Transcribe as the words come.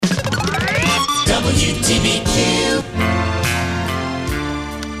WTBQ.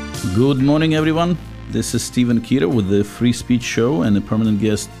 Good morning, everyone. This is Stephen Kira with the Free Speech Show, and the permanent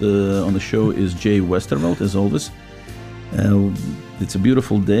guest on the show is Jay Westervelt, as always. It's a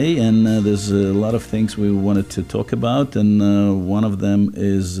beautiful day, and there's a lot of things we wanted to talk about, and one of them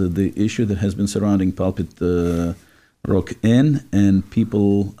is the issue that has been surrounding Pulpit Rock Inn and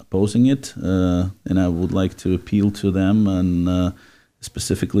people opposing it, and I would like to appeal to them, and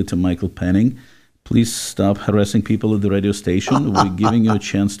specifically to Michael Penning. Please stop harassing people at the radio station. We're giving you a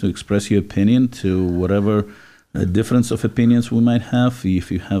chance to express your opinion to whatever difference of opinions we might have.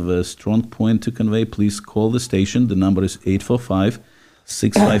 If you have a strong point to convey, please call the station. The number is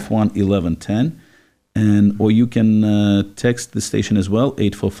 845-651-1110. Or you can text the station as well,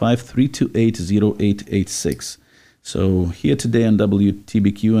 845-328-0886. So here today on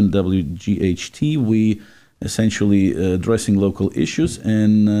WTBQ and WGHT, we essentially addressing local issues,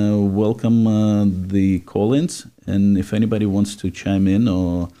 and welcome the call-ins. And if anybody wants to chime in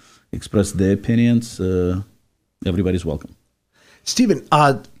or express their opinions, everybody's welcome. Stephen,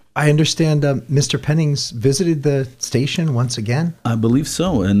 I understand Mr. Penning's visited the station once again? I believe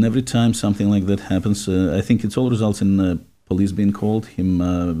so, and every time something like that happens, I think it all results in police being called, him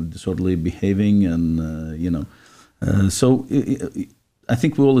disorderly behaving, and, so I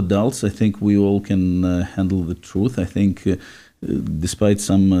think we're all adults. I think we all can handle the truth. I think despite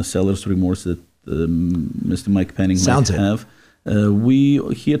some seller's remorse that Mr. Mike Penning might have,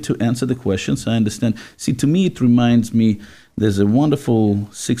 we're here to answer the questions. I understand. See, to me, it reminds me, there's a wonderful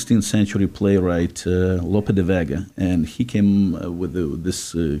 16th century playwright, Lope de Vega, and he came with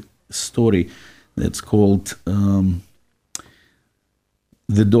this story that's called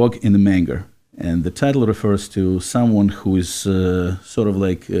The Dog in the Manger. And the title refers to someone who is sort of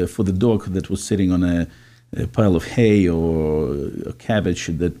like for the dog that was sitting on a pile of hay or a cabbage,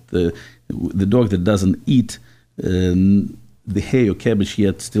 that the dog that doesn't eat the hay or cabbage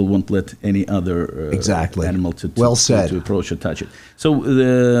yet still won't let any other animal to approach or touch it.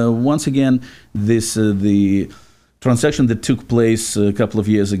 So once again, the transaction that took place a couple of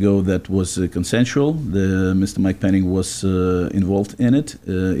years ago that was consensual. Mr. Mike Penning was involved in it.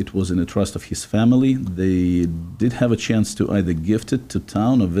 It was in a trust of his family. They did have a chance to either gift it to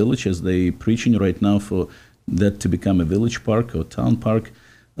town or village, as they're preaching right now for that to become a village park or town park,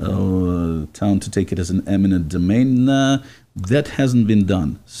 town to take it as an eminent domain. That hasn't been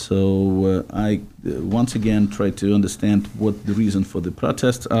done. So I once again try to understand what the reason for the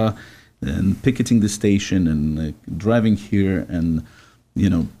protests are, and picketing the station and driving here, and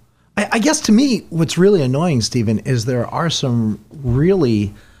I guess to me what's really annoying, Stephen, is there are some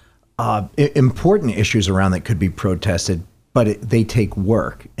really important issues around that could be protested, but they take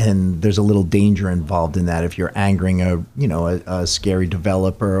work, and there's a little danger involved in that if you're angering a scary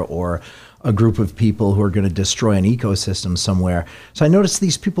developer or a group of people who are going to destroy an ecosystem somewhere. So I notice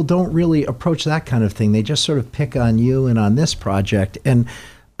these people don't really approach that kind of thing. They just sort of pick on you and on this project. And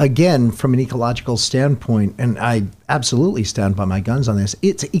again, from an ecological standpoint, and I absolutely stand by my guns on this,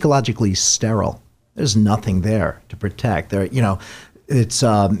 it's ecologically sterile. There's nothing there to protect. It's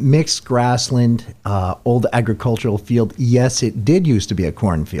mixed grassland, old agricultural field. Yes, it did used to be a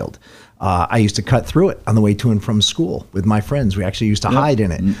cornfield. I used to cut through it on the way to and from school with my friends. We actually used to hide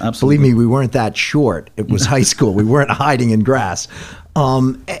in it. Absolutely. Believe me, we weren't that short. It was high school. We weren't hiding in grass.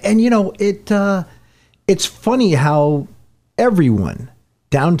 It's funny how everyone,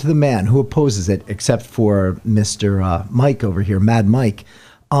 down to the man who opposes it, except for Mr. Mike over here, Mad Mike,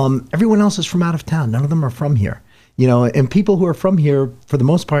 everyone else is from out of town. None of them are from here. And people who are from here, for the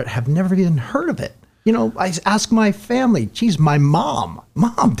most part, have never even heard of it. I ask my family, geez, my mom,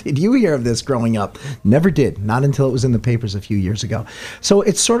 did you hear of this growing up? Never did, not until it was in the papers a few years ago. So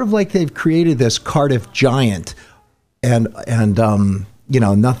it's sort of like they've created this Cardiff giant, and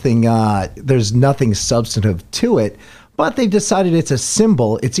nothing, there's nothing substantive to it, but they've decided it's a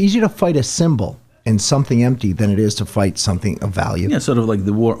symbol. It's easier to fight a symbol and something empty than it is to fight something of value. Yeah, sort of like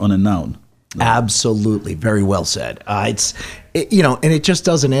the war on a noun. Absolutely. Very well said. And it just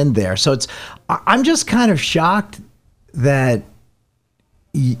doesn't end there. So I'm just kind of shocked that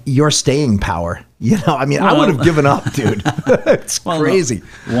your staying power, I would have given up, dude. It's crazy.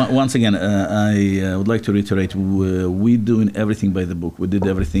 No. Once again, I would like to reiterate, we're doing everything by the book. We did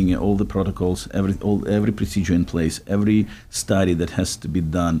everything, all the protocols, every procedure in place, every study that has to be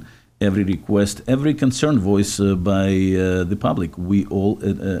done, every request, every concern voiced by the public. We all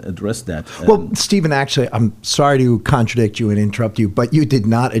address that. Well, Stephen, actually, I'm sorry to contradict you and interrupt you, but you did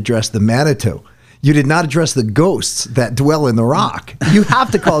not address the Manitou. you did not address the ghosts that dwell in the rock. You have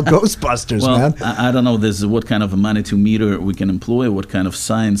to call Ghostbusters, Well, man. I don't know. There's what kind of a Manitou meter we can employ, what kind of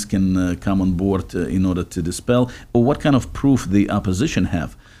science can come on board in order to dispel, or what kind of proof the opposition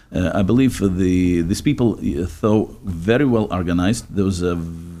have. I believe these people, though very well organized, there was a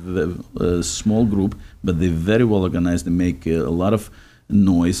small group, but they're very well organized. They make a lot of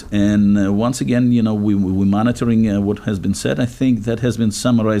noise. And once again, we're monitoring what has been said. I think that has been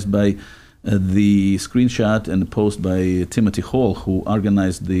summarized by the screenshot and the post by Timothy Hall, who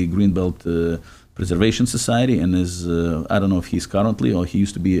organized the Greenbelt Preservation Society and is, I don't know if he's currently or he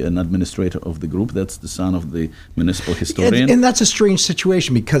used to be an administrator of the group. That's the son of the municipal historian. And that's a strange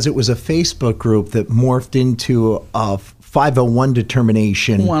situation because it was a Facebook group that morphed into a 501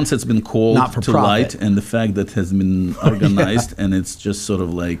 determination. Once it's been called to light, and the fact that it has been organized, and it's just sort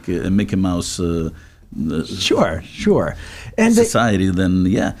of like a Mickey Mouse Sure. And society, then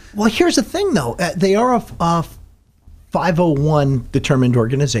yeah. Well, here's the thing, though. They are a 501 determined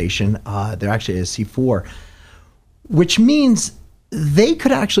organization. They're actually a C4, which means they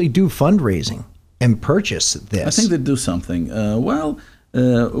could actually do fundraising and purchase this. I think they do something.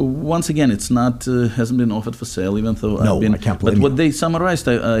 Once again, it's not hasn't been offered for sale, even though no, I've been. I can't blame but what you. they summarized,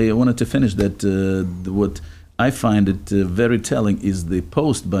 I wanted to finish that. What I find it very telling is the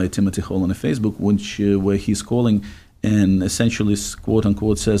post by Timothy Hall on Facebook, where he's calling and essentially, quote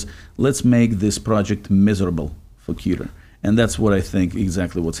unquote, says, "Let's make this project miserable for Keter." And that's what I think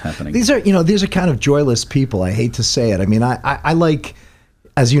exactly what's happening. These are kind of joyless people. I hate to say it. I mean, I like,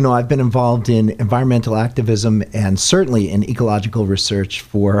 as you know, I've been involved in environmental activism and certainly in ecological research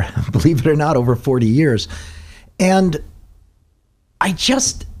for, believe it or not, over 40 years. And I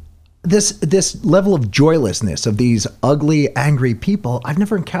just, this level of joylessness of these ugly, angry people, I've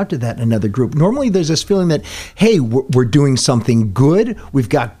never encountered that in another group. Normally there's this feeling that, hey, we're doing something good. We've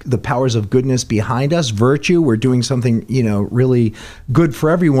got the powers of goodness behind us, virtue. We're doing something, really good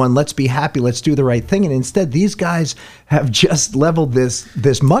for everyone. Let's be happy. Let's do the right thing. And instead, these guys have just leveled this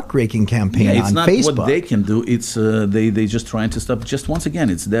muckraking campaign on Facebook. It's not what they can do. It's they just trying to stop. Just once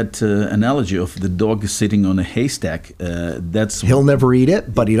again, it's that analogy of the dog sitting on a haystack. He'll never eat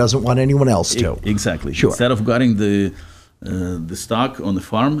it, but he doesn't want anyone else to. Exactly. Sure. Instead of guarding the stock on the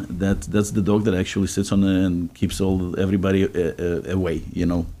farm, that's the dog that actually sits on it and keeps everybody away.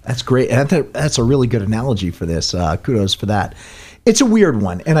 That's great. And that's a really good analogy for this. Kudos for that. It's a weird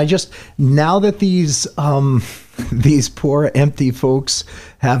one, and now that these poor empty folks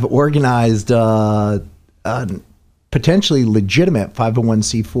have organized a potentially legitimate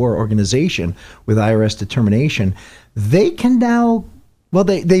 501c4 organization with IRS determination, they can now. Well,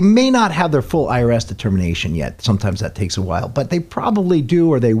 they may not have their full IRS determination yet. Sometimes that takes a while, but they probably do,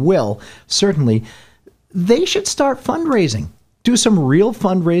 or they will, certainly. They should start fundraising. Do some real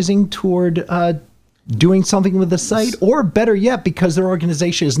fundraising toward doing something with the site, or better yet, because their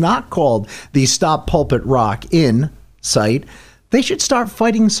organization is not called the Stop Pulpit Rock In site, they should start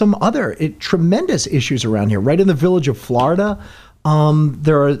fighting some other tremendous issues around here. Right in the Village of Florida,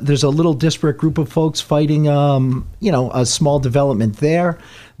 there's a little disparate group of folks fighting, a small development there.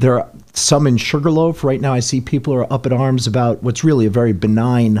 There are some in Sugarloaf. Right now I see people are up in arms about what's really a very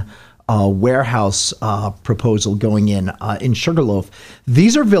benign warehouse proposal going in Sugarloaf.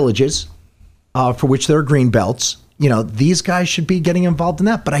 These are villages for which there are green belts. These guys should be getting involved in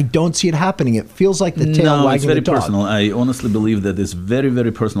that, but I don't see it happening. It feels like the tail wagging the dog. It's very personal. I honestly believe that it's very,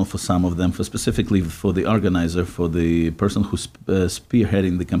 very personal for some of them, specifically for the organizer, for the person who's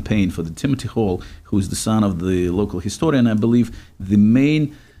spearheading the campaign, for the Timothy Hall, who is the son of the local historian. I believe the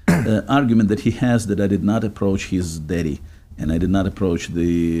main argument that he has that I did not approach his daddy, and I did not approach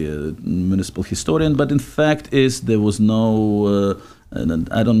the municipal historian, but in fact there was no... and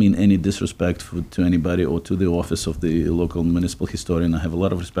I don't mean any disrespect to anybody or to the office of the local municipal historian. I have a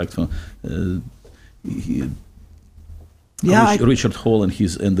lot of respect for Richard Hall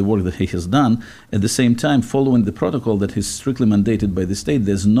and the work that he has done. At the same time, following the protocol that is strictly mandated by the state,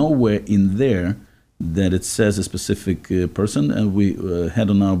 there's nowhere in there that it says a specific person. And we had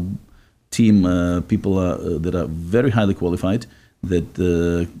on our team people that are very highly qualified that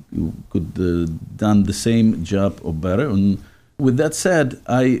could done the same job or better. And with that said,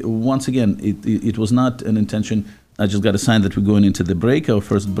 once again, it was not an intention. I just got a sign that we're going into the break, our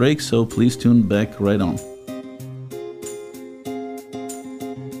first break, so please tune back right on.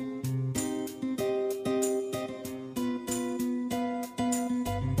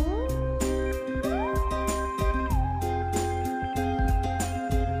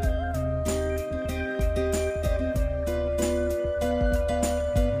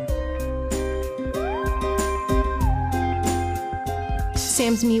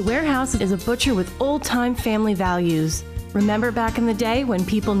 Sam's Meat Warehouse is a butcher with old-time family values. Remember back in the day when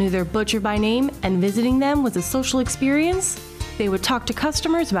people knew their butcher by name and visiting them was a social experience? They would talk to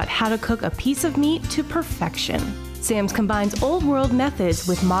customers about how to cook a piece of meat to perfection. Sam's combines old-world methods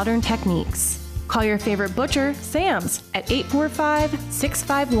with modern techniques. Call your favorite butcher, Sam's, at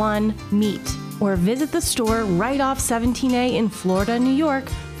 845-651-MEAT, or visit the store right off 17A in Florida, New York,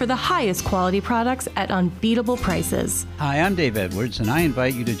 for the highest quality products at unbeatable prices. Hi, I'm Dave Edwards, and I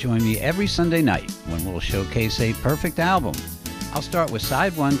invite you to join me every Sunday night when we'll showcase a perfect album. I'll start with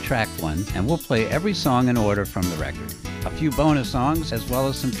side 1, track 1, and we'll play every song in order from the record. A few bonus songs, as well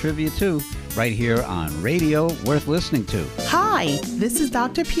as some trivia too, right here on Radio Worth Listening To. Hi, this is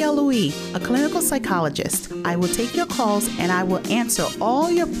Dr. Pierre Louis, a clinical psychologist. I will take your calls and I will answer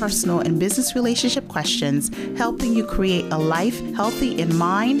all your personal and business relationship questions, helping you create a life healthy in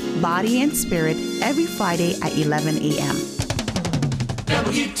mind, body, and spirit every Friday at 11 a.m.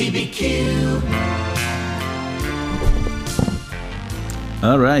 WTBQ.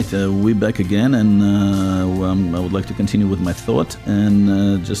 All right, we're back again, and I would like to continue with my thought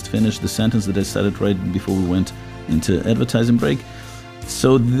and just finish the sentence that I started right before we went into advertising break.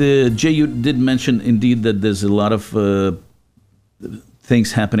 So Jay, you did mention indeed that there's a lot of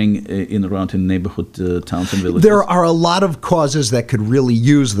things happening around in neighborhood towns and villages. There are a lot of causes that could really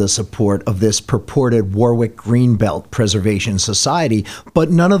use the support of this purported Warwick Greenbelt Preservation Society, but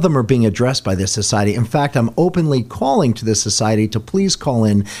none of them are being addressed by this society. In fact, I'm openly calling to this society to please call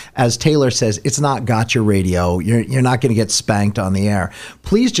in. As Taylor says, it's not gotcha radio. You're not going to get spanked on the air.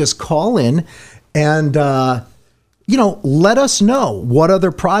 Please just call in and let us know what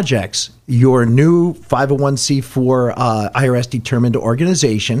other projects your new 501c4 IRS-determined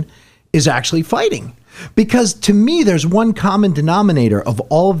organization is actually fighting. Because to me, there's one common denominator of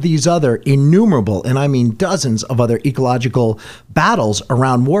all of these other innumerable, and I mean dozens of other ecological battles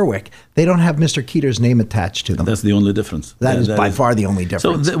around Warwick. They don't have Mr. Keeter's name attached to them. That's the only difference. That is by far the only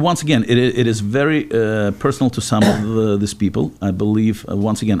difference. So once again, it is very personal to some of these people. I believe,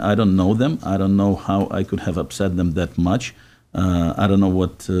 once again, I don't know them. I don't know how I could have upset them that much. I don't know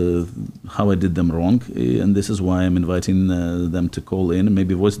how I did them wrong, and this is why I'm inviting them to call in and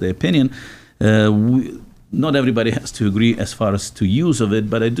maybe voice their opinion. Not everybody has to agree as far as to use of it,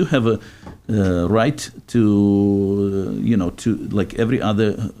 but I do have a right to, to like every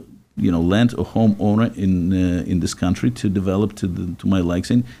other, land or home owner in this country to develop to my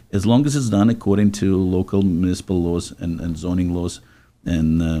liking, as long as it's done according to local municipal laws and zoning laws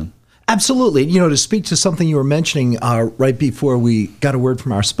and. Absolutely. To speak to something you were mentioning right before we got a word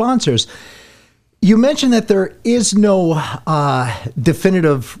from our sponsors, you mentioned that there is no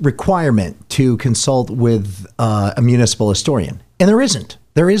definitive requirement to consult with a municipal historian, and there isn't.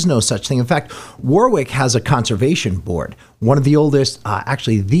 There is no such thing. In fact, Warwick has a conservation board, one of the oldest,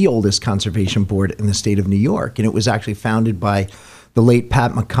 actually the oldest conservation board in the state of New York, and it was actually founded by the late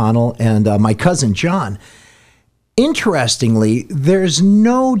Pat McConnell and my cousin John. Interestingly, there's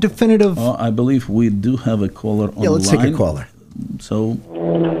no definitive... I believe we do have a caller on the line. Yeah, let's take a caller. So...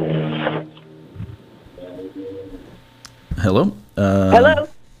 Hello? Hello?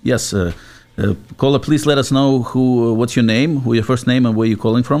 Yes. Caller, please let us know what's your name, who your first name, and where you're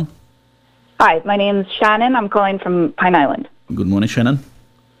calling from. Hi, my name's Shannon. I'm calling from Pine Island. Good morning, Shannon.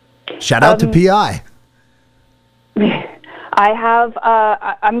 Shout out to PI.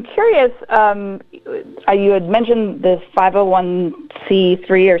 I'm curious, you had mentioned this 501c3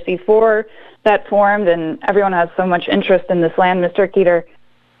 or C4 that formed, and everyone has so much interest in this land. Mr. Keeter,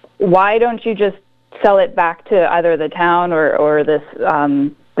 why don't you just sell it back to either the town or this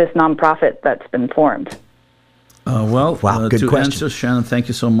nonprofit that's been formed? Wow, good question. Answer, Shannon, thank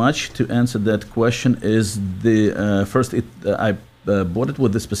you so much. To answer that question is first, I bought it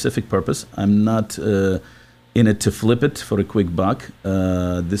with a specific purpose. I'm not in it to flip it for a quick buck.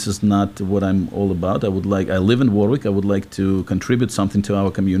 This is not what I'm all about. I live in Warwick. I would like to contribute something to our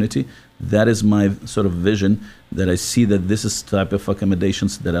community. That is my sort of vision, that I see that this is type of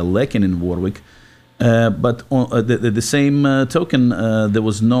accommodations that are lacking in Warwick. But on the same token, there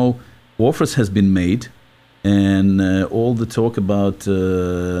was no offers has been made, and all the talk about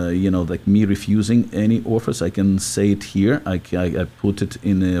like me refusing any offers, I can say it here. I put it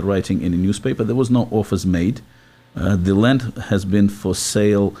in writing in a newspaper. There was no offers made. The land has been for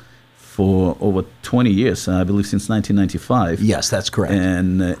sale for over 20 years, I believe since 1995. Yes, that's correct.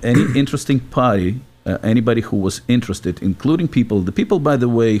 And any interesting party. Anybody who was interested, including the people, by the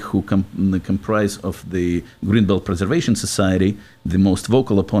way, who comprise of the Greenbelt Preservation Society, the most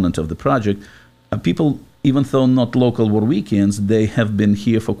vocal opponent of the project, people, even though not local Warwickians, they have been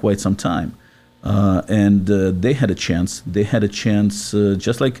here for quite some time. and they had a chance. They had a chance,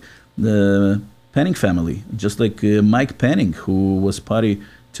 just like the Penning family, just like Mike Penning, who was party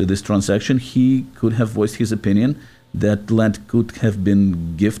to this transaction. He could have voiced his opinion. That land could have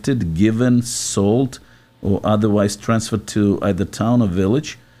been gifted, given, sold, or otherwise transferred to either town or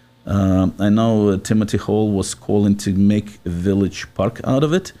village. I know Timothy Hall was calling to make a village park out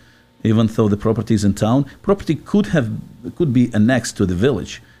of it, even though the property is in town. Property could be annexed to the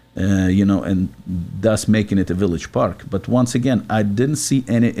village, and thus making it a village park. But once again, I didn't see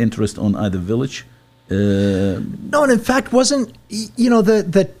any interest on either village. No, and in fact, wasn't,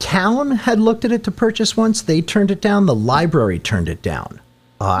 the town had looked at it to purchase once. They turned it down. The library turned it down.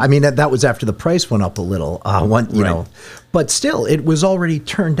 That was after the price went up a little. But still, it was already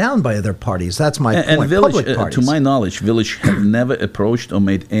turned down by other parties. That's my point. And Village, public parties. To my knowledge, Village have never approached or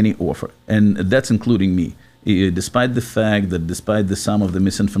made any offer, and that's including me. Despite some of the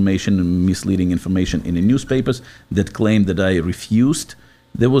misinformation and misleading information in the newspapers that claimed that I refused,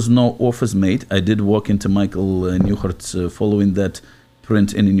 there was no offers made. I did walk into Michael Newhart's following that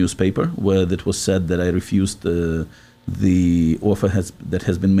print in the newspaper, where it was said that I refused the offer that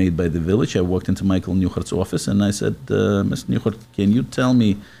has been made by the village. I walked into Michael Newhart's office and I said, Mr. Newhart, can you tell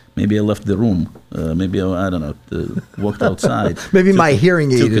me, maybe I left the room, I don't know, walked outside. Maybe my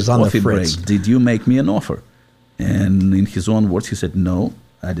hearing aid is on the fritz. Break. Did you make me an offer? And in his own words, he said, no,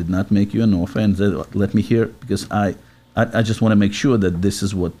 I did not make you an offer. And said, let me hear, because I just want to make sure that this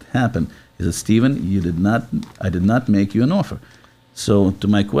is what happened. He said, Stephen, I did not make you an offer. So to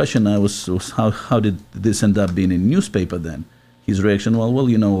my question, was how did this end up being in newspaper then? His reaction, well,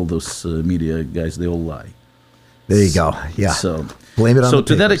 all those media guys, they all lie. There you go. Yeah. So blame it on the papers.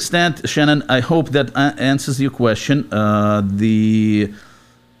 To that extent, Shannon, I hope that answers your question.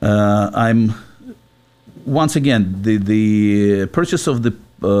 Once again, the purchase of the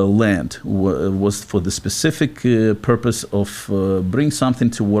land was for the specific purpose of bring something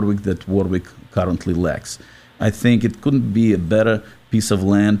to Warwick that Warwick currently lacks. I think it couldn't be a better piece of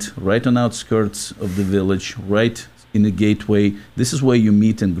land right on outskirts of the village, right in the gateway. This is where you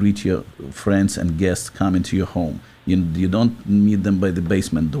meet and greet your friends and guests coming to your home. You don't meet them by the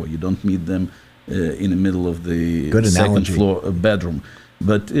basement door. You don't meet them in the middle of the second floor bedroom.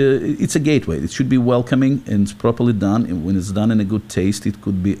 But it's a gateway. It should be welcoming, and it's properly done. And when it's done in a good taste, it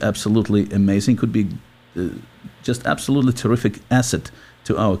could be absolutely amazing. It could be just absolutely terrific asset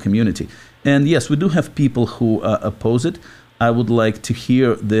to our community. And yes, we do have people who oppose it. I would like to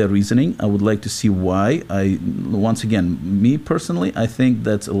hear their reasoning. I would like to see why. Once again, me personally, I think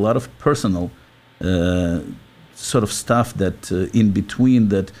that's a lot of personal sort of stuff that in between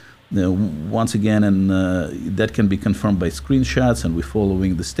that, once again, and that can be confirmed by screenshots, and we're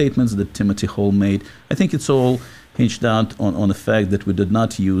following the statements that Timothy Hall made. I think it's all hinged out on the fact that we did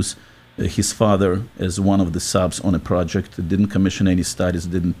not use his father as one of the subs on a project, didn't commission any studies,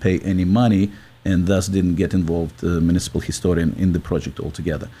 didn't pay any money, and thus didn't get involved, municipal historian, in the project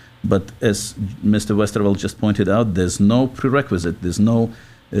altogether. But as Mr. Westerveld just pointed out, there's no prerequisite, there's no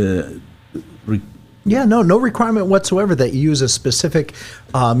no requirement whatsoever that you use a specific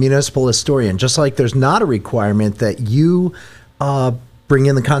municipal historian, just like there's not a requirement that you bring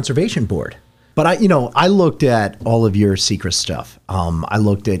in the conservation board. But I looked at all of your secret stuff. I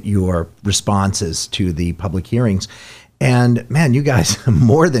looked at your responses to the public hearings, and man, you guys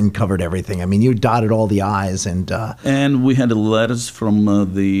more than covered everything. I mean, you dotted all the I's, and we had letters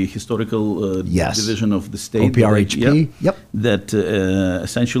from the historical division of the state, OPRHP, that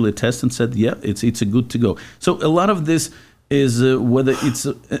essentially attest and said, it's a good to go. So a lot of this is whether it's...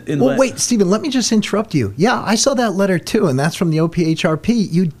 wait, Stephen, let me just interrupt you. Yeah, I saw that letter too, and that's from the OPHRP.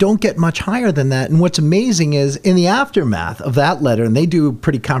 You don't get much higher than that. And what's amazing is in the aftermath of that letter, and they do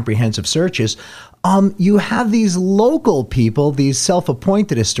pretty comprehensive searches, you have these local people, these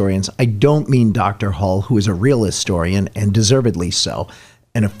self-appointed historians. I don't mean Dr. Hull, who is a real historian, and deservedly so,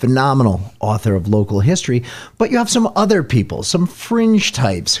 and a phenomenal author of local history. But you have some other people, some fringe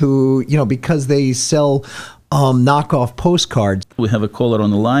types who, because they sell knockoff postcards. We have a caller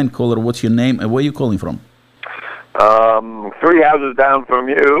on the line. Caller, what's your name and where are you calling from? 3 houses down from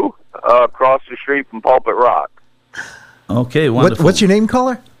you, across the street from Pulpit Rock. Okay, wonderful. What's your name,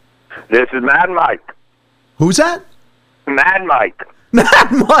 caller? This is Mad Mike. Who's that? Mad Mike.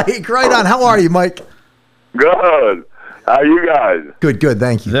 Mad Mike, right on. How are you, Mike? Good. How are you guys? Good,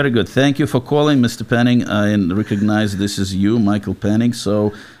 thank you. Very good. Thank you for calling, Mr. Penning. I recognize this is you, Michael Penning.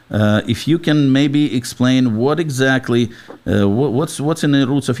 So if you can maybe explain what exactly, what's in the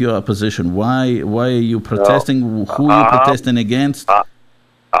roots of your opposition? Why are you protesting? Who are you protesting against?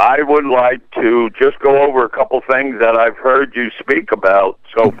 I would like to just go over a couple things that I've heard you speak about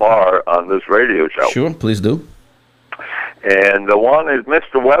so far on this radio show. Sure, please do. And the one is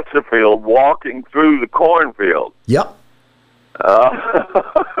Mr. Westerfield walking through the cornfield. Yep.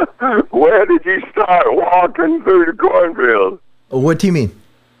 Where did you start walking through the cornfield? What do you mean?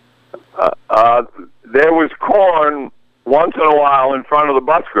 There was corn once in a while in front of the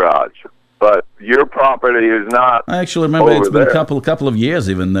bus garage, but your property is not. I actually remember over it's been there. a couple of years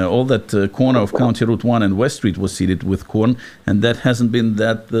even. All that corner of County Route 1 and West Street was seeded with corn, and that hasn't been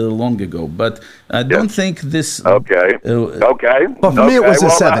that long ago. But I don't think this. Okay. Okay. Well, for me, it was the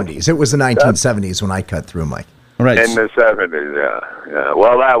well, 70s. It was the 1970s when I cut through, Mike. Right. In the 70s, yeah.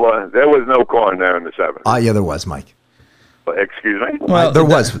 Well, there was no corn there in the 70s. Yeah, there was, Mike. Excuse me? Well, there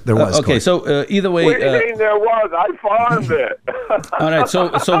was. Okay, corn. so either way. What do you mean there was? I farmed it. All right.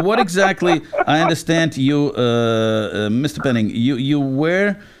 So what exactly? I understand you, Mr. Penning. You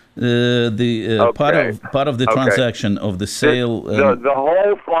were the part of the transaction of the sale. The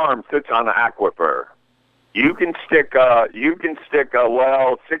whole farm sits on an aquifer. You can stick a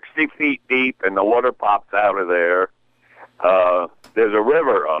well 60 feet deep, and the water pops out of there. There's a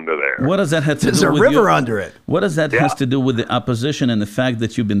river under there. What does that have to There's do a with river under it. What does that has to do with the opposition and the fact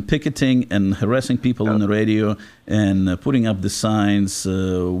that you've been picketing and harassing people on the radio and putting up the signs?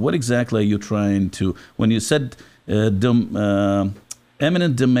 What exactly are you trying to? When you said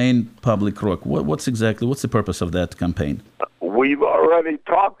eminent domain public rock, what's the purpose of that campaign? We've already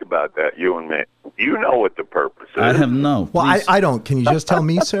talked about that, you and me. You know what the purpose is. I have no. Well, I don't. Can you just tell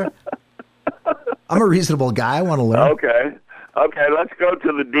me, sir? I'm a reasonable guy. I want to learn. Okay, let's go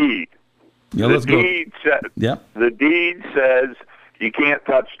to the deed. Yeah, the let's go. The deed says you can't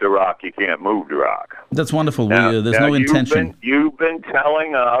touch the rock, you can't move the rock. That's wonderful. Now, There's no intention. You've been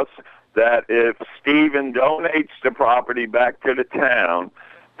telling us that if Stephen donates the property back to the town,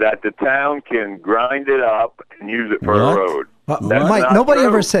 that the town can grind it up and use it for a road. Mike, nobody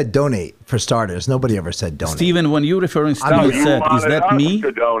ever said donate, for starters. Nobody ever said donate. Stephen, when you're referring to Steve said, is that me?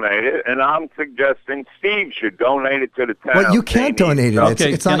 To donate it, and I'm suggesting Steve should donate it to the town. Well, you can't donate it.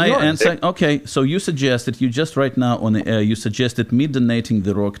 Okay, it's can not I yours. answer? Okay, so you suggested, you just right now on the air, you suggested me donating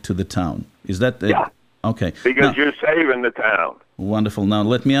the rock to the town. Is that Yeah. Okay. Because Now, you're saving the town. wonderful. Now,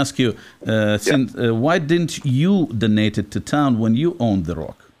 let me ask you, why didn't you donate it to town when you owned the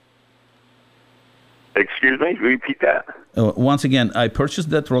rock? Excuse me, repeat that. Once again, I purchased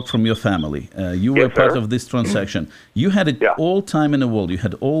that rock from your family. You were Yes, part sir. of this transaction. You had it all time in the world. You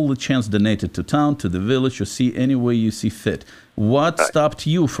had all the chance donated to town, to the village, or see any way you see fit. What stopped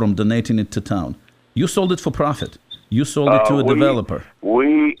you from donating it to town? You sold it for profit. You sold it to a developer.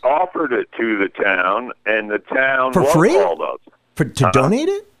 We offered it to the town, and the town For free? called us. To donate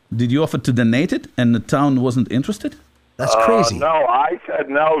it? Did you offer to donate it and the town wasn't interested? That's crazy. No, I said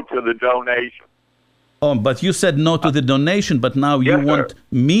no to the donation. Oh, but you said no to the donation, but now you Yes, want sir.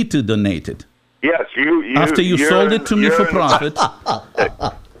 me to donate it. Yes, you After you you're sold in- it to me you're for in- profit.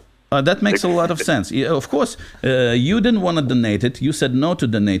 That makes a lot of sense. Yeah, of course, you didn't want to donate it. You said no to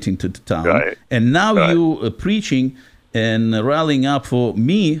donating to the town. Right. And now Right. you are preaching and rallying up for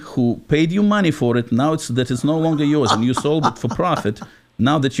me who paid you money for it. Now it's no longer yours and you sold it for profit.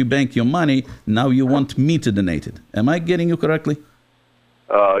 Now that you banked your money, now you want me to donate it. Am I getting you correctly?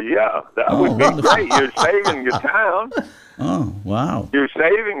 Yeah, that would be wonderful. great. You're saving the town. Oh, wow. You're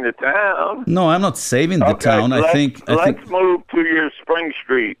saving the town. No, I'm not saving the town. Let's move to your Spring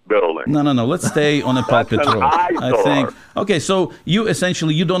Street building. No. Let's stay on a pulpit That's an road. I eyesore. think. Okay, so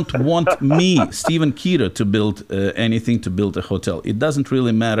you don't want me, Stephen Keeter, to build anything, to build a hotel. It doesn't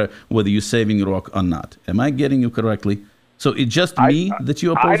really matter whether you're saving rock or not. Am I getting you correctly? So it's just me that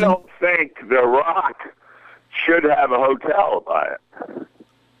you're opposing? I don't think the Rock should have a hotel by it.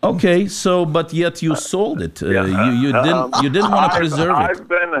 Okay, so but yet you sold it. You didn't want to preserve it.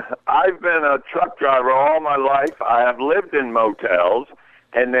 I've been a truck driver all my life. I have lived in motels,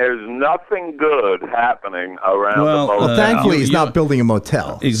 and there's nothing good happening around Well, the motel. Well, thankfully, he's you- not building a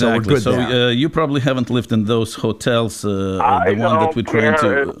motel. Exactly. So we're good there. You probably haven't lived in those hotels, the one that we're trying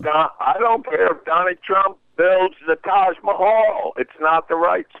to. I don't care if Donald Trump builds the Taj Mahal. It's not the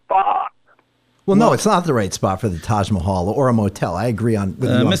right spot. Well, no, it's not the right spot for the Taj Mahal or a motel. I agree with you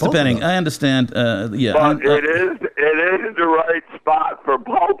on both Mr. of Penning, those. I understand. But it is the right spot for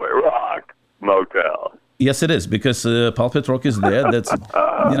Pulpit Rock Motel. Yes, it is, because Pulpit Rock is there. That's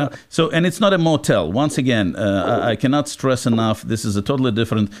So, and it's not a motel. Once again, I cannot stress enough. This is a totally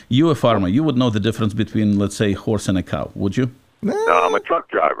different. You, a farmer, you would know the difference between, let's say, a horse and a cow, would you? No, I'm a truck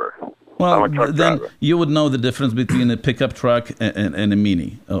driver. Well, I'm a truck then driver. you would know the difference between a pickup truck and a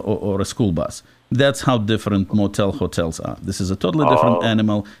Mini or a school bus. That's how different motel hotels are. This is a totally different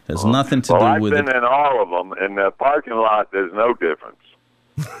animal. Has nothing to do with I've been it. in all of them. In the parking lot, there's no difference.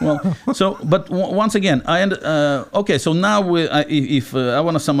 Well, so, but once again, okay, so now if I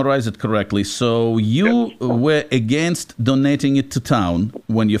want to summarize it correctly, so you were against donating it to town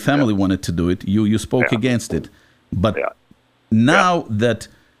when your family wanted to do it. You spoke against it. But now that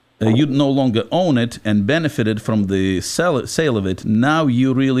you no longer own it and benefited from the sale of it, now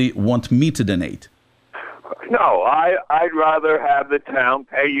you really want me to donate. No, I'd rather have the town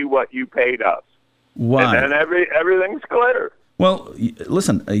pay you what you paid us. Why? And then everything's clear. Well,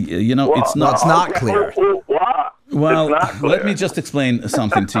 listen, it's not. It's not clear. Why? Well, It's not clear. let me just explain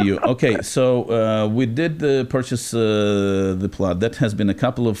something to you. Okay, so we did purchase the plot. That has been a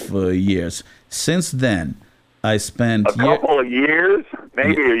couple of years. Since then, I spent A couple of years,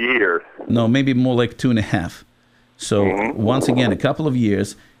 maybe a year. No, maybe more like 2.5. So once again, a couple of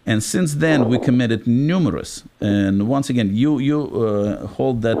years. And since then, we committed numerous. And once again, you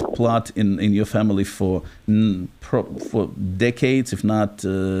hold that plot in your family for decades, if not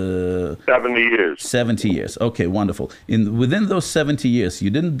 70 years. 70 years. Okay, wonderful. Within those 70 years,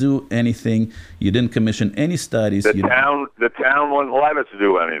 you didn't do anything. You didn't commission any studies. The town wouldn't let us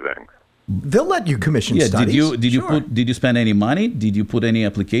do anything. They'll let you commission studies. Did you spend any money? Did you put any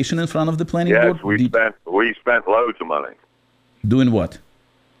application in front of the planning board? Yes, we spent loads of money. Doing what?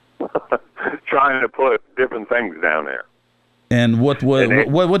 Trying to put different things down there. And what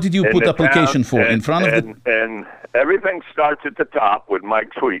did you put application for? In front of the... And everything starts at the top with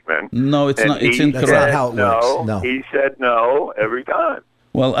Mike Sweetman. No, it's not. It's incorrect. That's not how it works. No. He said no every time.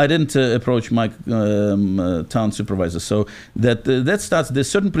 Well, I didn't approach my town supervisor. So that starts,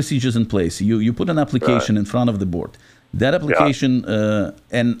 there's certain procedures in place. You put an application in front of the board. That application,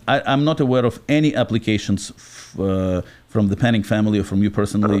 and I'm not aware of any applications from the Panning family or from you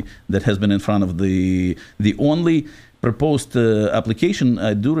personally that has been in front of the only proposed application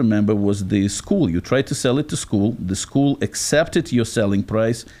I do remember was the school. You tried to sell it to school. The school accepted your selling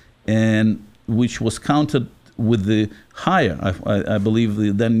price, and which was counted with the higher. I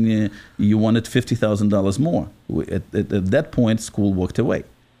believe then you wanted $50,000 more. At that point, school walked away.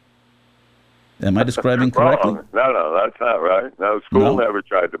 Am I describing correctly? No, that's not right. No, school never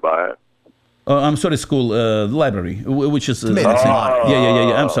tried to buy it. I'm sorry, school, library, which is... Tomato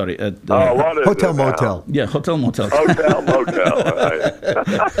yeah. I'm sorry. What is Hotel it now? motel. Yeah, hotel motel. Hotel motel.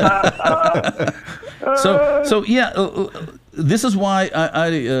 Right. So this is why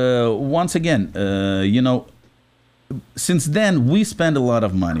I once again, since then we spend a lot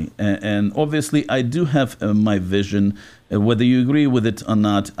of money, and obviously I do have my vision. Whether you agree with it or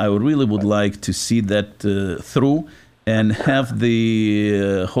not, I really would like to see that through and have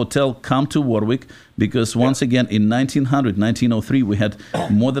the hotel come to Warwick, because once again, in 1903, we had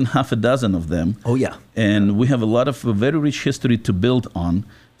more than half a dozen of them. Oh, yeah. And we have a lot of very rich history to build on,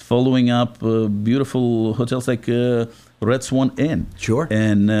 following up beautiful hotels like Red Swan Inn. Sure.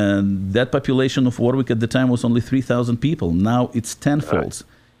 And that population of Warwick at the time was only 3,000 people. Now it's tenfolds.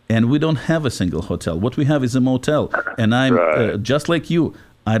 And we don't have a single hotel. What we have is a motel. And I'm just like you,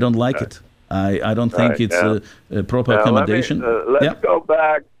 I don't like it. I don't think it's a proper accommodation. Let's go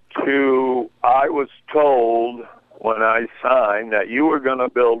back to, I was told when I signed that you were going to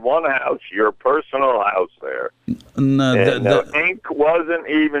build one house, your personal house there. No, and the ink wasn't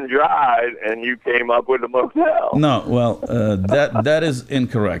even dried, and you came up with a motel. No, well, that is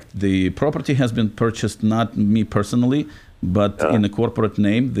incorrect. The property has been purchased, not me personally, but in a corporate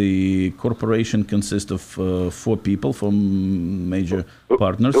name. The corporation consists of 4 people from major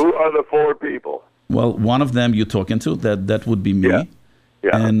partners. Who are the 4 people? Well, one of them you're talking to, that would be me.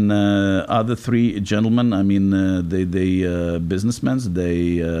 Yeah. And other 3 gentlemen, I mean, they businessmen.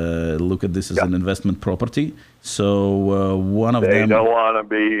 They look at this as an investment property. So one of them. They don't want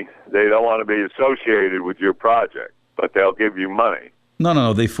to be associated with your project, but they'll give you money.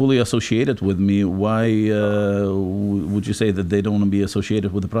 No. They fully associated with me. Why would you say that they don't want to be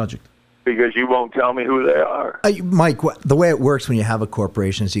associated with the project? Because you won't tell me who they are. Mike, the way it works when you have a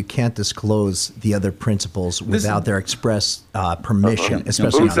corporation is you can't disclose the other principals without their express permission,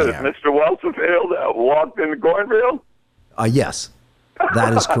 especially Who's on this, the air. Mr. Welserfield that walked in the cornfield? Yes,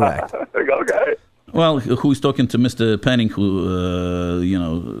 that is correct. Okay. Well, who's talking to Mr. Panning,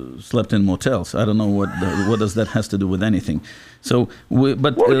 who slept in motels? I don't know what does that has to do with anything. So,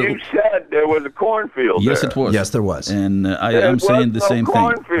 but you said there was a cornfield. Yes, there. it was. Yes, there was. And I'm saying the same thing.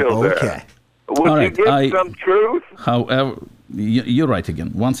 Cornfield there. Okay. Would All you right, give some truth? However, you're right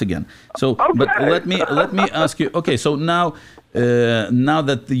again, once again. So, but let me ask you. Okay, so now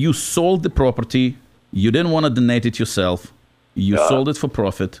that you sold the property, you didn't want to donate it yourself. You sold it for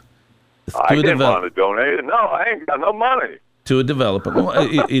profit. I didn't want to donate it. No, I ain't got no money. To a developer. Well,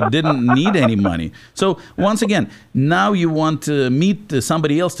 it didn't need any money. So once again, now you want to meet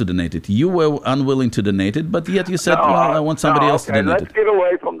somebody else to donate it. You were unwilling to donate it, but yet you said, I want somebody else to donate it. Let's get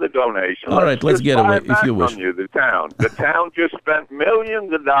away from the donation. All right, let's get away, if you wish. The town just spent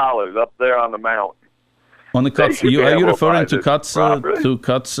millions of dollars up there on the mountain. On the Cuts, are you referring to Cuts camp?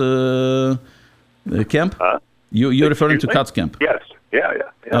 Huh? You're referring to Cuts camp? Yes. Yeah.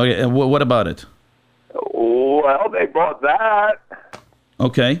 Okay, and what about it? Well, they bought that.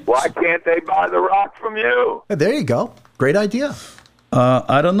 Okay. Why can't they buy the rock from you? There you go. Great idea.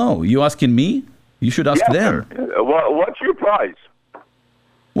 I don't know. You asking me? You should ask them. What's your price?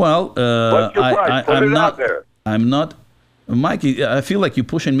 Well, what's your price? Put it out there. I'm not, Mikey. I feel like you're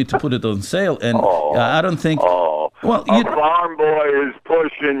pushing me to put it on sale, and I don't think. Well, a farm boy is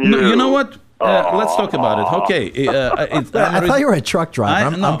pushing you. You know what? Let's talk about it. Okay. I thought you were a truck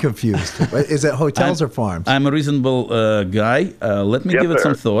driver. I'm confused. Is it hotels or farms? I'm a reasonable guy. Let me give it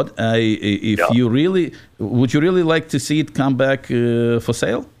some thought. Would you really like to see it come back for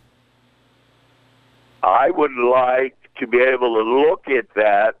sale? I would like to be able to look at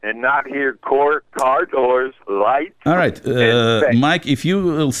that and not hear car doors, lights. All right, Mike, if you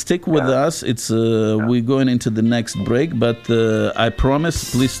will stick with us, we're going into the next break, but I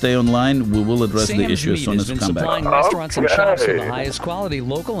promise, please stay online. We will address the issue as soon as we come back. Sam's Meat has been supplying restaurants and shops with the highest quality,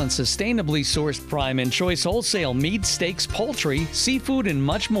 local, and sustainably sourced prime and choice wholesale meat, steaks, poultry, seafood, and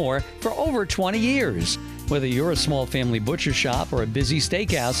much more for over 20 years. Whether you're a small family butcher shop or a busy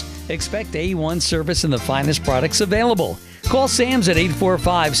steakhouse, expect A1 service and the finest products available. Call Sam's at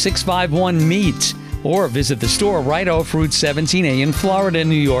 845-651-MEAT or visit the store right off Route 17A in Florida,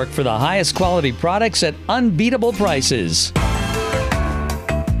 New York for the highest quality products at unbeatable prices.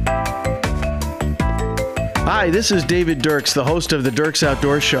 Hi, this is David Dirks, the host of the Dirks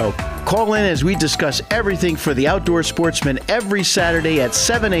Outdoor Show. Call in as we discuss everything for the outdoor sportsman every Saturday at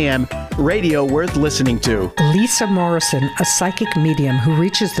 7 a.m. Radio worth listening to. Lisa Morrison, a psychic medium who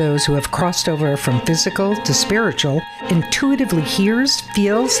reaches those who have crossed over from physical to spiritual, intuitively hears,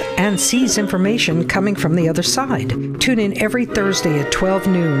 feels, and sees information coming from the other side. Tune in every Thursday at 12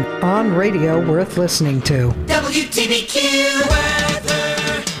 noon on Radio worth listening to. WTBQ weather.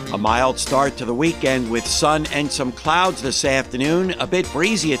 A mild start to the weekend with sun and some clouds this afternoon, a bit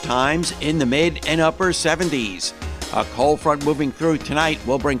breezy at times in the mid and upper 70s. A cold front moving through tonight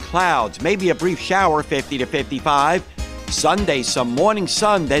will bring clouds, maybe a brief shower, 50 to 55. Sunday, some morning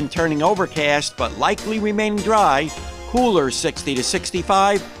sun, then turning overcast, but likely remaining dry, cooler 60 to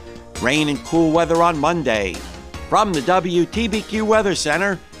 65. Rain and cool weather on Monday. From the WTBQ Weather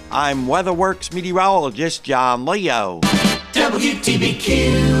Center, I'm WeatherWorks meteorologist John Leo.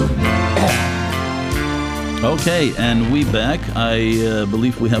 WTBQ. Okay, and we back. I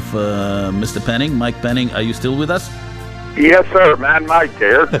believe we have Mr. Penning, Mike Penning. Are you still with us? Yes, sir. Man, Mike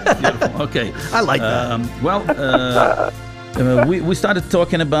here. Okay. I like that. We started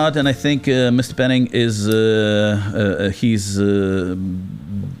talking about, and I think Mr. Penning is he's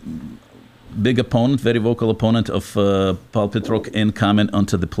big opponent, very vocal opponent of Pulpit Rock and comment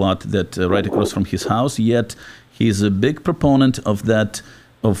onto the plot that right across from his house. Yet he's a big proponent of that,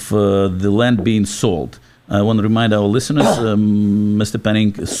 of the land being sold. I want to remind our listeners, Mr.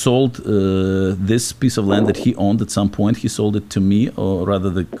 Penning sold this piece of land that he owned at some point. He sold it to me, or rather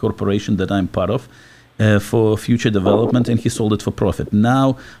the corporation that I'm part of, for future development, and he sold it for profit.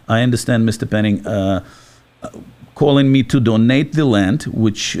 Now, I understand Mr. Penning calling me to donate the land,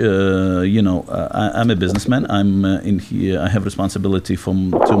 which, I'm a businessman. I'm in here. I have responsibility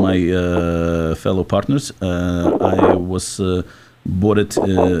to my fellow partners. I was bought it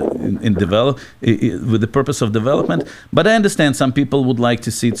with the purpose of development. But I understand some people would like to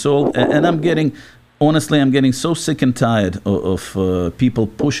see it sold, and I'm getting so sick and tired of people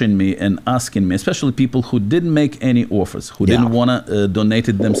pushing me and asking me, especially people who didn't make any offers, who didn't want to donate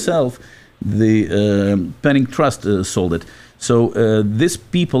it themselves. The Penning Trust sold it. So these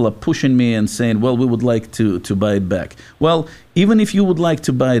people are pushing me and saying, well, we would like to buy it back. Well, even if you would like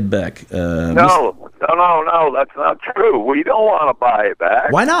to buy it back... No, that's not true. We don't want to buy it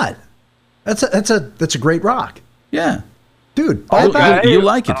back. Why not? That's a great rock. Yeah. Dude, buy it back. You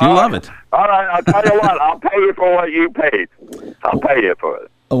like it. You love it. All right, I'll tell you what. I'll pay you for what you paid. I'll pay you for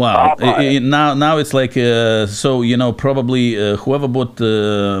it. Wow. Now it's like, probably whoever bought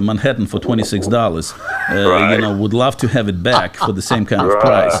Manhattan for $26, would love to have it back for the same kind of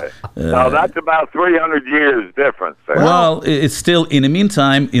price. Now, that's about 300 years difference there. Well, it's still, in the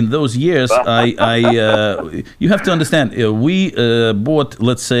meantime, in those years, you have to understand, we bought,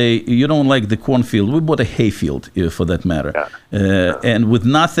 let's say, you don't like the cornfield, we bought a hayfield, for that matter. And with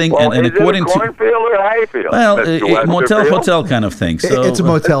nothing, and according to... Is it a cornfield or a hayfield? Well, motel, hotel kind of thing. So, it's a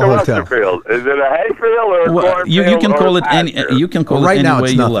motel, hotel. Is it a hayfield or a cornfield? You can call it any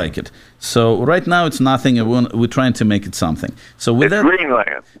way you nothing. like it. So right now it's nothing, and we're trying to make it something. So with it's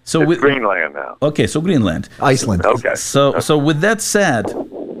Greenland. So it's Greenland now. Okay, so Greenland, Iceland. Okay. So with that said,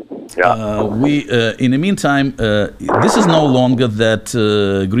 we in the meantime, this is no longer that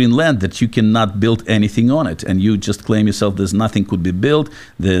Greenland that you cannot build anything on it, and you just claim yourself there's nothing could be built,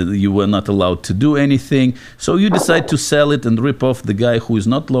 you were not allowed to do anything. So you decide to sell it and rip off the guy who is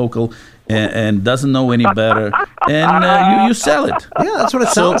not local and doesn't know any better, and you sell it. Yeah, that's what it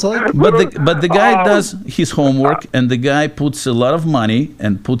sounds like. But the guy does his homework, and the guy puts a lot of money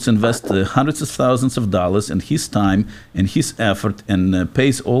and invests hundreds of thousands of dollars and his time and his effort and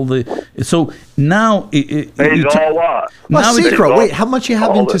pays all the. So now pays all what? Well, secret. Wait, how much you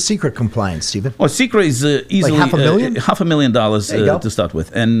have into secret compliance, Stephen? Well, secret is easily like $500,000 to start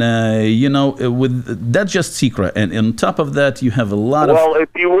with, and with that's just secret, and on top of that, you have a lot of. Well, if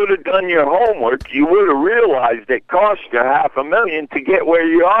you would have done your homework, you would have realized it cost you $500,000 to get where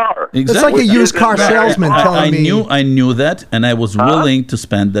you are. Exactly. It's like a used car salesman telling me. I knew that, and I was willing to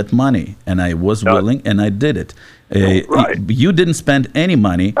spend that money, and I was willing, and I did it. You didn't spend any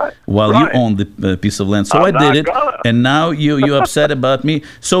money while you owned the piece of land, so I did it, and now you're upset about me.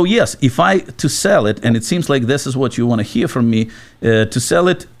 So yes, if to sell it, and it seems like this is what you want to hear from me, to sell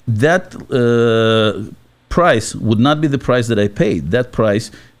it, that price would not be the price that I paid. That price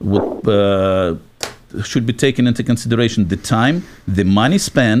should be taken into consideration the time, the money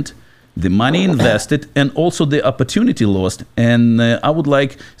spent, the money invested, and also the opportunity lost. And I would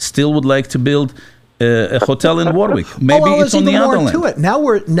like to build a hotel in Warwick. Maybe it's on the other land. To it.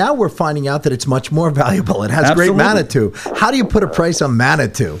 Now we're finding out that it's much more valuable. It has great Manitou. How do you put a price on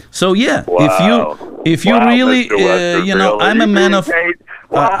Manitou? So yeah, if you really, I'm a man of.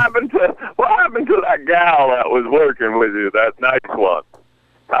 What happened to that gal that was working with you? That nice one.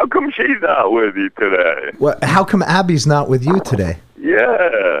 How come she's not with you today? Well, how come Abby's not with you today?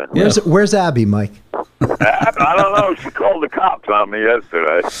 Yeah. Where's Abby, Mike? I don't know. She called the cops on me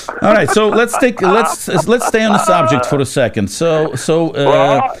yesterday. All right, so let's stay on the subject for a second. So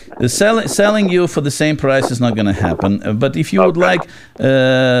selling you for the same price is not going to happen. But if you would like,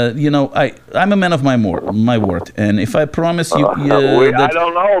 I'm a man of my word, and if I promise you, I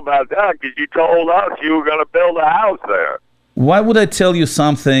don't know about that because you told us you were going to build a house there. Why would I tell you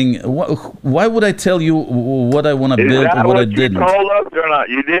something? Why would I tell you what I want to build and what I didn't? You told us or not?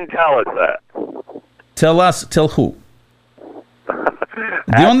 You didn't tell us that. Tell who?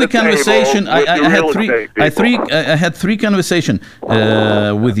 The only conversation I had three conversations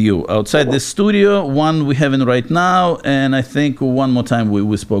with you outside the studio. One we having right now, and I think one more time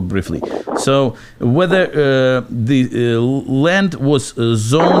we spoke briefly. So whether the land was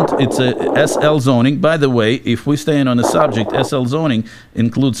zoned, it's a SL zoning. By the way, if we stay on the subject, SL zoning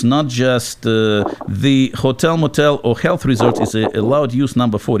includes not just the hotel, motel, or health resorts. It's allowed use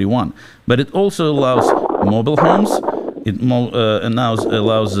number 41, but it also allows mobile homes. It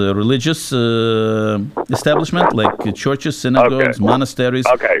allows religious establishment like churches, synagogues, monasteries,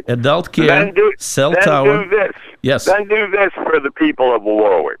 adult care, cell tower. Then do this. Yes. Then do this for the people of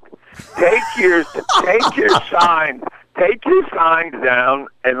Warwick. Take your signs. Take your signs down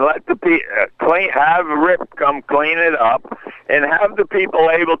and let the have Rip come clean it up, and have the people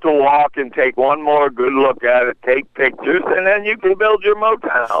able to walk and take one more good look at it, take pictures, and then you can build your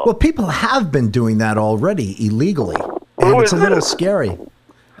motel. Well, people have been doing that already illegally, and it's a little scary.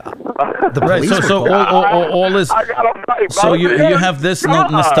 The police all is. So you have this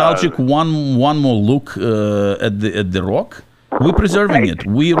nostalgic one more look at the Rock. We're preserving it.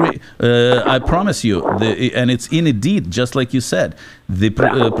 I promise you, and it's in a deed, just like you said. The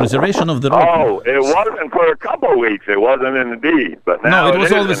preservation of the Rock. Oh, it wasn't for a couple of weeks. It wasn't in the deed, but now it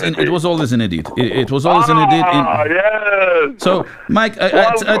was always in. It was always in a deed. It was always in a deed. Yes. So, Mike,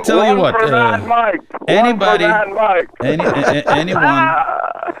 I tell you what.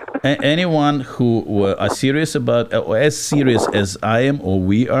 Anyone who are serious about, or as serious as I am or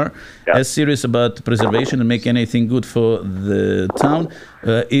we are, as serious about preservation and make anything good for the town,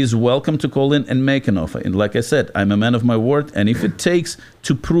 is welcome to call in and make an offer. And like I said, I'm a man of my word, and if it takes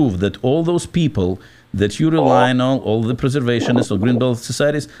to prove that all those people that you rely on, all the preservationists or Greenbelt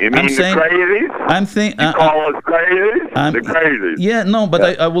societies, You mean the crazies? I'm saying, You call us crazies? The crazies. yeah, no,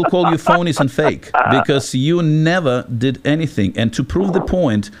 but I will call you phonies and fake because you never did anything. And to prove the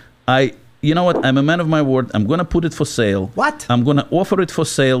point, you know what? I'm a man of my word. I'm going to put it for sale. What? I'm going to offer it for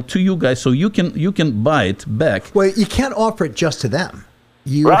sale to you guys so you can buy it back. Well, you can't offer it just to them.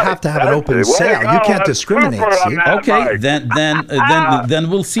 You have to have an open sale. You can't discriminate, Steve. Okay, then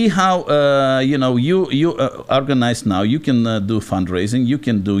we'll see how you organize now. You can do fundraising. You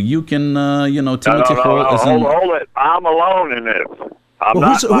can Timothy Hall. Hold it. I'm alone in this.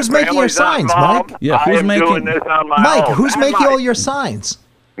 Who's making your signs, Mike? Yeah, who's making doing this on my Mike? own. Who's Mad making Mike. all your signs?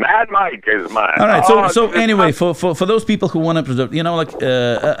 Mad Mike is mine. All right. So anyway, for those people who want to preserve,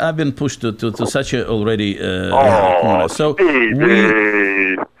 I've been pushed to such a already corner. So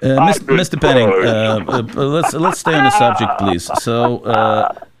Mr. Penning, let's stay on the subject, please. So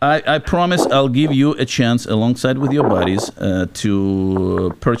I promise I'll give you a chance alongside with your buddies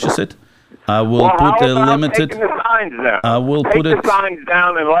to purchase it. I will put a limited. Taking the signs down. I will Take put the it. signs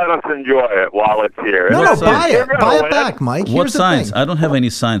down and let us enjoy it while it's here. No, Listen, buy you're it. gonna Buy it win. back, Mike. What Here's the signs? thing. I don't have any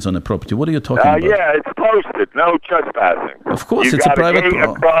signs on the property. What are you talking about? Yeah, it's posted. No trespassing. Of course, you it's a got private gate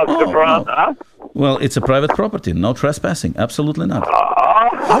across the front. Huh? Well, it's a private property. No trespassing. Absolutely not.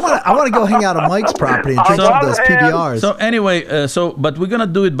 I want to go hang out on Mike's property and drink some of those PBRs. So anyway, but we're gonna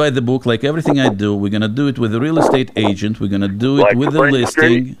do it by the book, like everything I do. We're gonna do it with a real estate agent. We're gonna do it Like with a Spring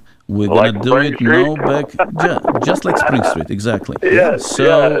listing. Street? We're Like gonna do Spring it Street? just like Spring Street, exactly. Yes,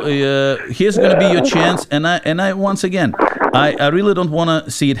 So here's gonna be your chance, and I once again, I really don't want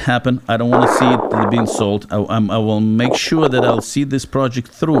to see it happen. I don't want to see it being sold. I will make sure that I'll see this project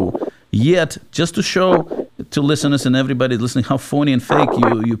through. Yet, just to show to listeners and everybody listening how phony and fake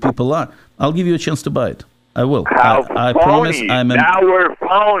you people are, I'll give you a chance to buy it. I will. I promise. Now we're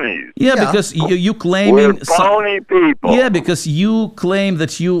phonies. Yeah, because you claiming We're phony people. Yeah, because you claim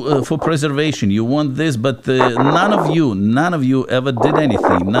that you for preservation you want this, but none of you ever did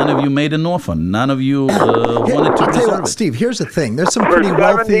anything. None of you made an offer. None of you wanted to I'll tell you preserve what, it. Steve, here's the thing. There's some For pretty 70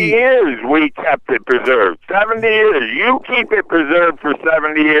 wealthy. years we kept it preserved. 70 years. You keep it preserved for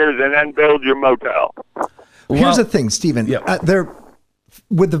 70 years and then build your motel. Here's the thing, Stephen.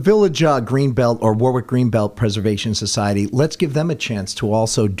 With the Village Greenbelt or Warwick Greenbelt Preservation Society, let's give them a chance to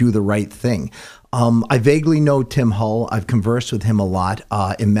also do the right thing. I vaguely know Tim Hull. I've conversed with him a lot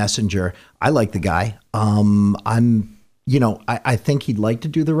in Messenger. I like the guy. I think he'd like to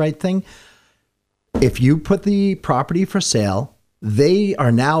do the right thing. If you put the property for sale, they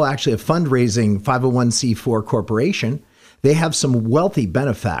are now actually a fundraising 501c4 corporation. They have some wealthy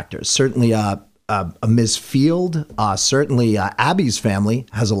benefactors. Certainly, Ms. Field, certainly Abby's family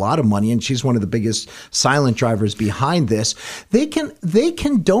has a lot of money, and she's one of the biggest silent drivers behind this. They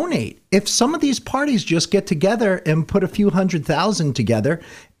can donate. If some of these parties just get together and put a few $100,000 together,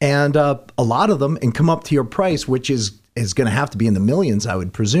 and a lot of them, and come up to your price, which is going to have to be in the millions, I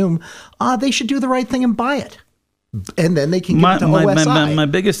would presume, they should do the right thing and buy it. And then they can give it to OSI. My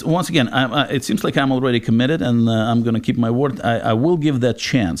biggest, once again, it seems like I'm already committed, and I'm going to keep my word. I will give that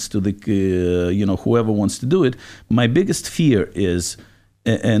chance to the, whoever wants to do it. My biggest fear is,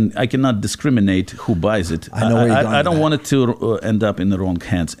 and I cannot discriminate who buys it. I know where you're going I don't with want it to end up in the wrong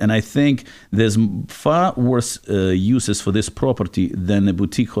hands. And I think there's far worse uses for this property than a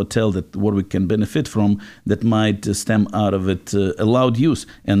boutique hotel that Warwick can benefit from that might stem out of it allowed use.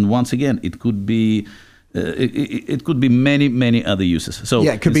 And once again, it could be. It could be many other uses. So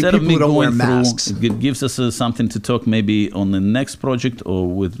yeah, it could be instead of people me who don't wear going masks. through, it gives us something to talk maybe on the next project or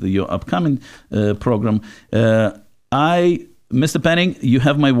with your upcoming program. Mr. Penning, you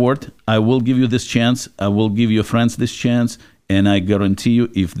have my word. I will give you this chance. I will give your friends this chance. And I guarantee you,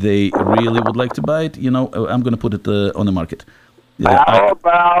 if they really would like to buy it, I'm going to put it on the market. How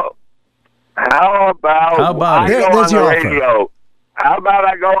about I go on the radio? How about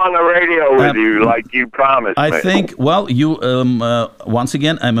I go on the radio with you like you promised me? I think, you, once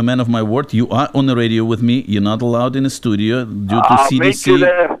again, I'm a man of my word. You are on the radio with me. You're not allowed in the studio due to I'll meet CDC. you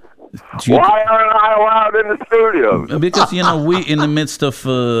there. Why aren't I allowed in the studio? Because, we in the midst of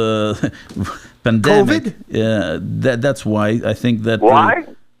pandemic. That's why I think that... Why?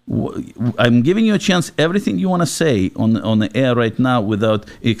 I'm giving you a chance. Everything you want to say on the air right now without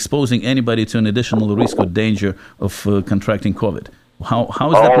exposing anybody to an additional risk or danger of contracting COVID. How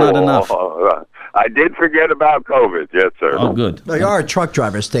is that not enough? I did forget about COVID. Yes, sir. Oh, good. They are a truck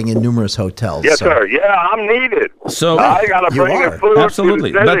driver staying in numerous hotels. Yes, so. sir. Yeah, I'm needed. So I got to bring the food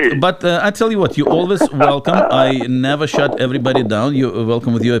absolutely. to the city. But I tell you what, you're always welcome. I never shut everybody down. You're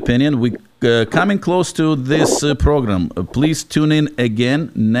welcome with your opinion. We coming close to this program. Please tune in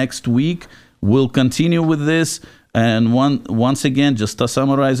again next week. We'll continue with this. And once again, just to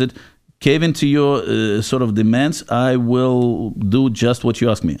summarize it, cave into your sort of demands. I will do just what you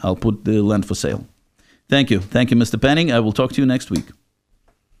ask me. I'll put the land for sale. Thank you, Mr. Penning. I will talk to you next week.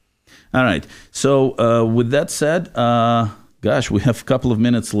 All right. So with that said, we have a couple of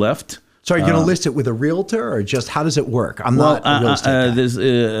minutes left. So are you going to list it with a realtor, or just how does it work? I'm not a real estate guy.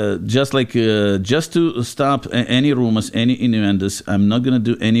 There's just to stop any rumors, any innuendos. I'm not going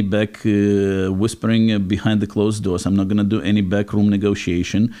to do any back whispering behind the closed doors. I'm not going to do any backroom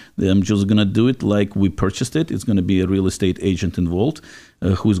negotiation. I'm just going to do it like we purchased it. It's going to be a real estate agent involved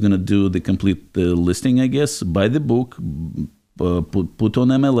who's going to do the complete listing, I guess, by the book. Put on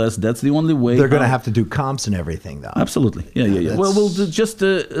MLS. That's the only way. They're going to have to do comps and everything, though. Absolutely. Yeah. Well, we'll just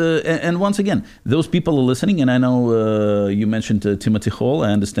and once again, those people are listening. And I know you mentioned Timothy Hall. I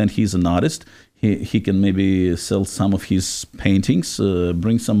understand he's an artist. He can maybe sell some of his paintings,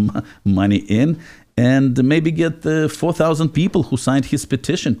 bring some money in, and maybe get 4,000 people who signed his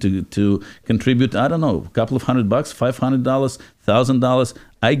petition to contribute. I don't know, a couple of $100, $500, $1,000.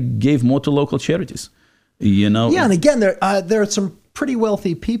 I gave more to local charities. Yeah, and again, there are some pretty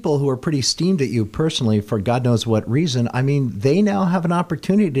wealthy people who are pretty steamed at you personally for God knows what reason. I mean, they now have an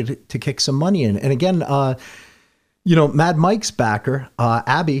opportunity to kick some money in. And again, Mad Mike's backer,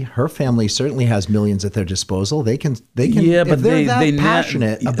 Abby, her family certainly has millions at their disposal. They can. Yeah, but if they're that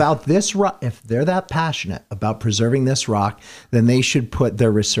passionate about this rock, if they're that passionate about preserving this rock, then they should put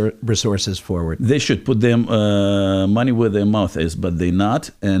their resources forward. They should put their money where their mouth is, but they're not.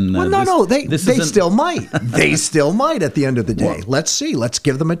 And they still might. They still might at the end of the day. Well, let's see. Let's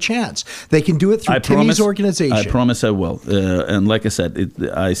give them a chance. They can do it through Timmy's organization. I promise I will. And like I said,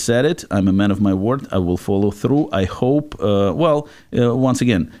 I said it. I'm a man of my word. I will follow through. I hope, once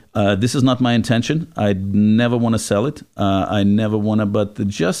again, this is not my intention. I never want to sell it. I never want to, but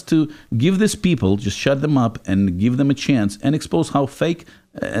just to give these people, just shut them up and give them a chance and expose how fake,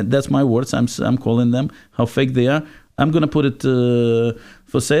 that's my words, I'm calling them, how fake they are. I'm going to put it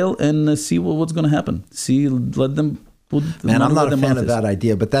for sale and see what's going to happen. Let them put the money. I'm not a fan of that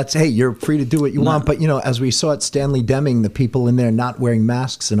idea, but hey, you're free to do what you want. But, as we saw at Stanley Deming, the people in there not wearing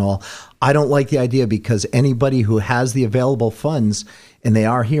masks and all, I don't like the idea because anybody who has the available funds, and they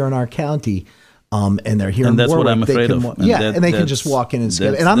are here in our county, and they're here in Warwick, that's what I'm afraid of. And they can just walk in and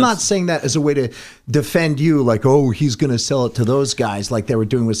skip. And I'm not saying that as a way to defend you, like, oh, he's going to sell it to those guys like they were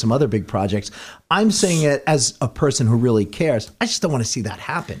doing with some other big projects. I'm saying it as a person who really cares. I just don't want to see that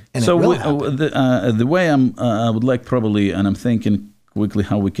happen. And so it will happen. The way I would like probably, and I'm thinking quickly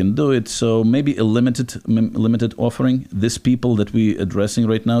how we can do it. So maybe a limited offering. These people that we're addressing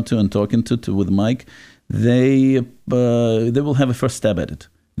right now to and talking to with Mike, they will have a first stab at it.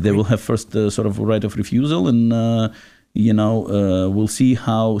 They will have first sort of right of refusal, and we'll see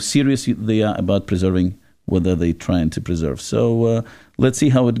how serious they are about preserving whether they're trying to preserve. So let's see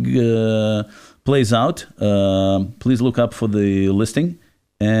how it plays out. Please look up for the listing.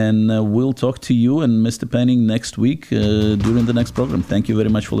 And we'll talk to you and Mr. Penning next week during the next program. Thank you very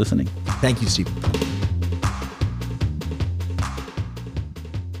much for listening. Thank you, Steve.